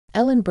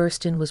Ellen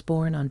Burstyn was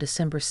born on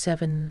December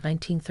 7,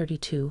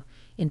 1932,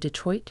 in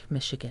Detroit,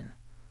 Michigan.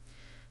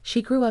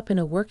 She grew up in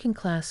a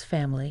working-class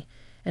family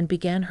and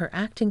began her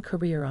acting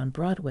career on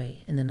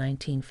Broadway in the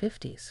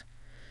 1950s.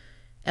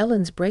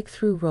 Ellen's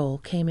breakthrough role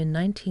came in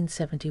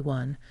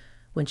 1971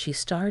 when she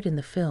starred in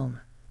the film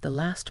The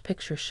Last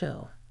Picture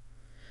Show.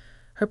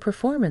 Her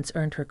performance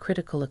earned her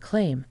critical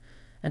acclaim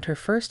and her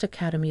first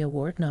Academy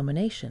Award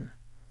nomination.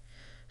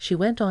 She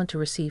went on to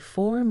receive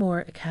 4 more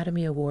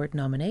Academy Award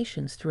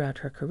nominations throughout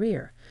her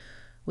career,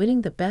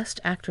 winning the Best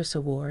Actress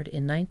Award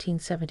in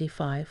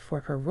 1975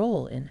 for her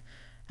role in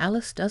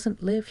Alice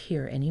Doesn't Live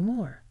Here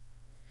Anymore.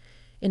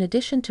 In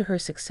addition to her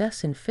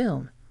success in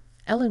film,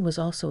 Ellen was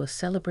also a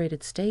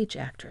celebrated stage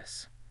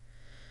actress.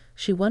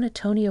 She won a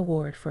Tony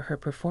Award for her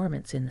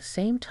performance in The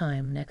Same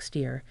Time Next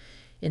Year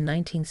in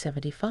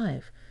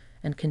 1975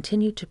 and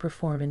continued to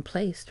perform in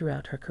plays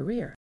throughout her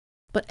career.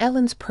 But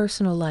Ellen's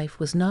personal life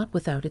was not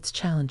without its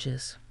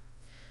challenges.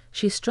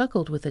 She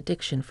struggled with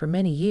addiction for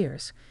many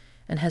years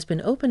and has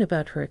been open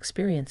about her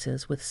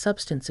experiences with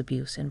substance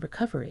abuse and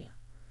recovery.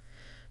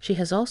 She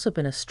has also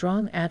been a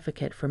strong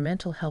advocate for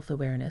mental health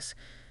awareness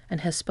and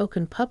has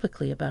spoken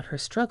publicly about her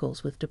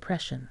struggles with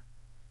depression.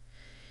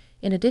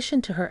 In addition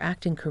to her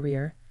acting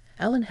career,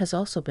 Ellen has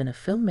also been a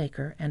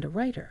filmmaker and a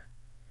writer.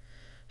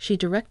 She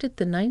directed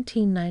the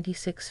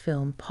 1996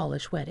 film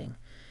Polish Wedding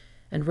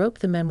and wrote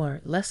the memoir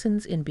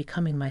Lessons in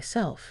Becoming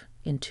Myself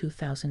in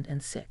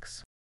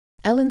 2006.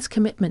 Ellen's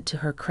commitment to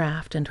her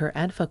craft and her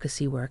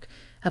advocacy work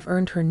have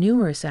earned her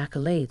numerous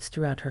accolades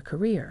throughout her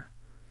career.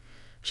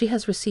 She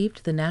has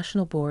received the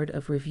National Board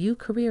of Review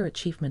Career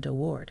Achievement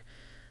Award,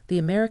 the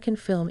American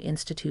Film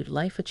Institute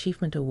Life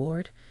Achievement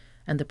Award,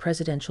 and the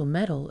Presidential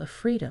Medal of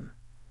Freedom.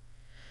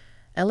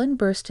 Ellen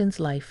Burstyn's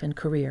life and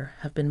career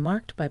have been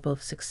marked by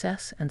both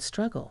success and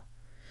struggle.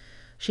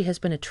 She has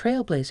been a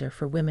trailblazer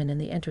for women in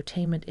the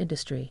entertainment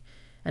industry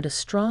and a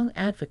strong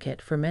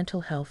advocate for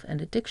mental health and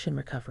addiction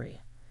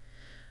recovery.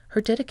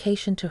 Her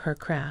dedication to her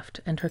craft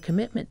and her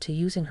commitment to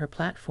using her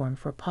platform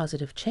for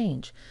positive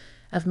change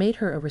have made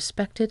her a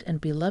respected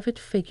and beloved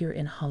figure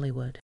in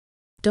Hollywood.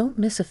 Don't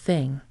miss a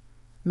thing.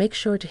 Make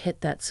sure to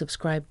hit that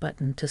subscribe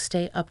button to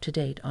stay up to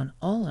date on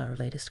all our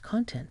latest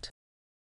content.